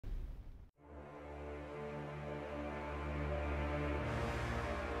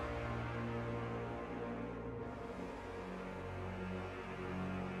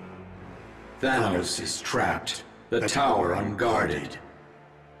Thanos is trapped, the tower unguarded.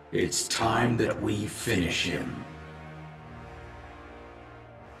 It's time that we finish him.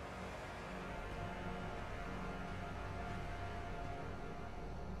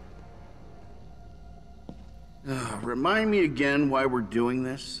 Remind me again why we're doing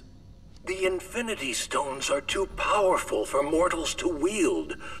this? The Infinity Stones are too powerful for mortals to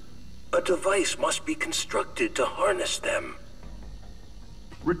wield. A device must be constructed to harness them.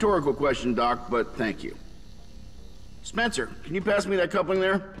 Rhetorical question, Doc, but thank you. Spencer, can you pass me that coupling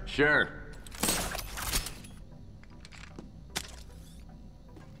there? Sure.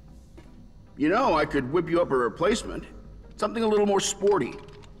 You know, I could whip you up a replacement. Something a little more sporty.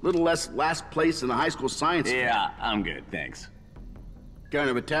 A little less last place in the high school science fair. Yeah, I'm good, thanks. Kind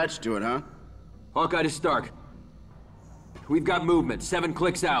of attached to it, huh? Hawkeye to Stark. We've got movement. 7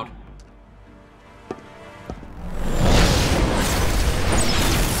 clicks out.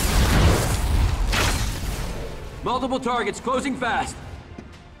 Multiple targets, closing fast.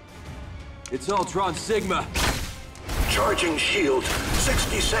 It's Ultron Sigma. Charging shield.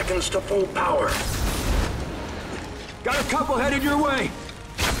 60 seconds to full power. Got a couple headed your way.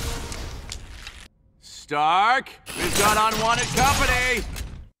 Stark, we've got unwanted company!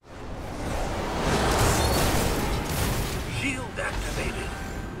 Shield activated.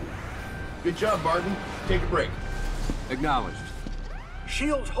 Good job, Barton. Take a break. Acknowledged.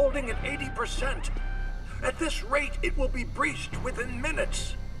 Shield holding at 80%. At this rate, it will be breached within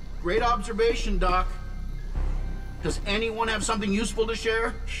minutes. Great observation, Doc. Does anyone have something useful to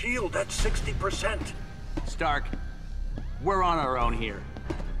share? Shield at 60%. Stark, we're on our own here.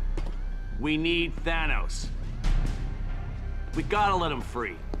 We need Thanos. We gotta let him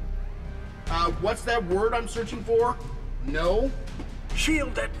free. What's that word I'm searching for? No?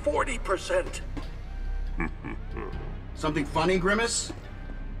 Shield at 40%. Something funny, Grimace?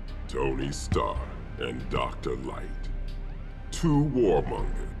 Tony Stark and Dr. Light. Two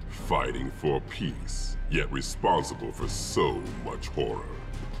warmongers fighting for peace, yet responsible for so much horror.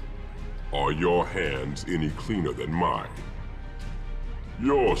 Are your hands any cleaner than mine?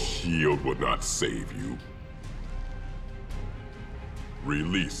 Your shield would not save you.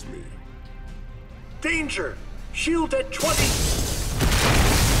 Release me. Danger! Shield at 20!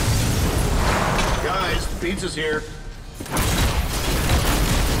 Guys, pizza's here.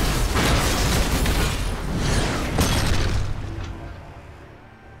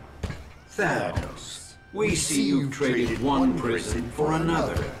 Thanos, we see you've traded one prison for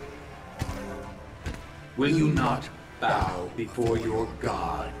another. Will you not bow before your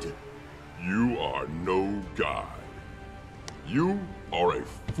god? You are no god. You are a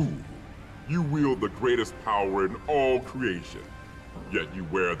fool. You wield the greatest power in all creation, yet you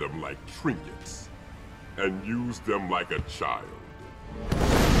wear them like trinkets, and use them like a child.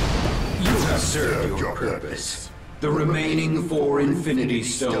 You have served your purpose. The remaining 4 Infinity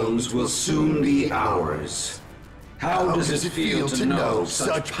Stones will soon be ours. How does it feel to know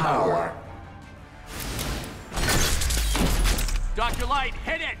such power? Dr. Light,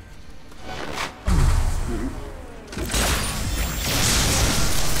 hit it!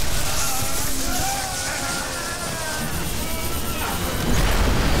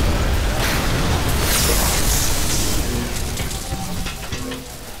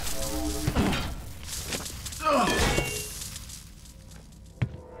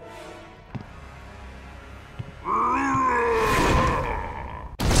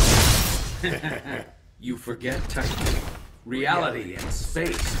 You forget, Titan. Reality and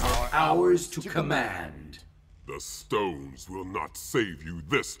space are ours to command. The stones will not save you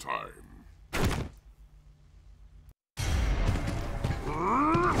this time.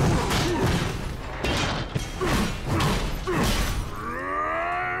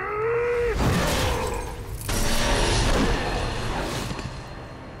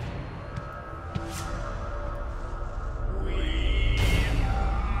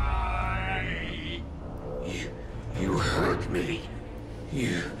 You hurt me.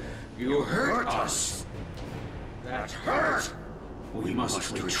 You hurt us. That hurt. We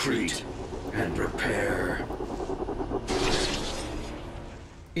must retreat and prepare.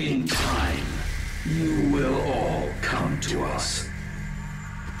 In time, you will all come to us.